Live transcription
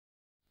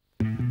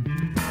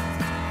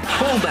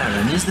Paul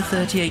Barron is the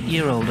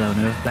 38-year-old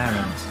owner of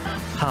Barron's,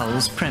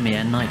 Hull's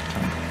premier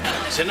nightclub.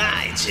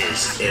 Tonight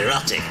is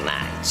erotic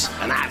night,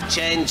 and I've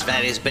changed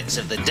various bits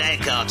of the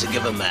decor to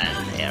give them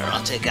an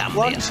erotic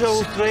ambience.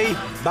 1, 2, 3,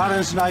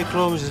 Barron's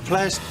nightclub is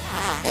placed.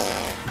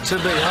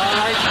 Should be all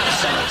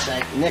right. So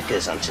take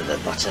knickers onto the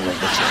bottom of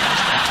the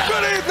chair.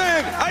 Good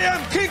evening! I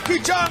am Kinky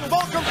John.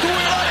 Welcome to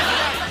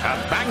Erotic.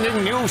 A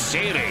banging new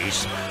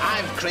series.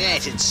 I've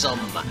created some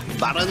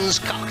Barron's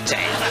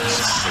cocktail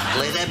that's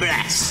simply the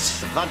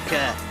breast.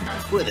 Vodka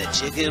with a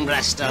chicken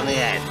breast on the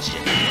edge.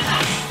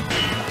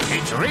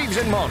 It's Reeves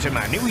and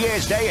Mortimer, New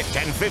Year's Day at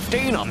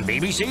 10:15 on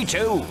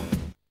BBC2.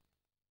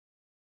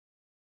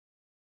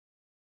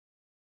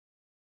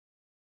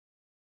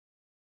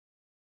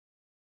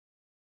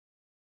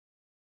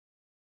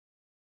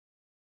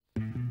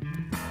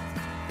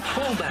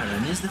 Paul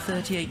Barron is the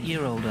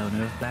 38-year-old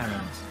owner of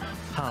Barron's,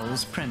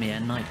 Hull's premier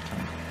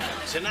nightclub.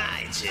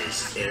 Tonight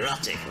is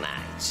erotic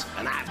night,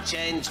 and I've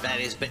changed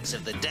various bits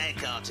of the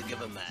decor to give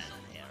them an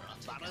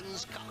erotic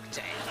Barron's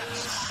cocktail that's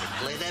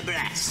simply the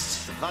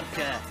breast.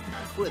 Vodka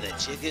with a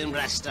chicken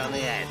breast on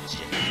the edge.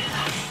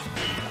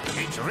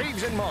 It's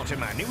Reeves and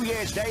Mortimer, New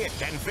Year's Day at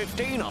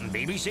 10:15 on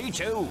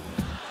BBC2.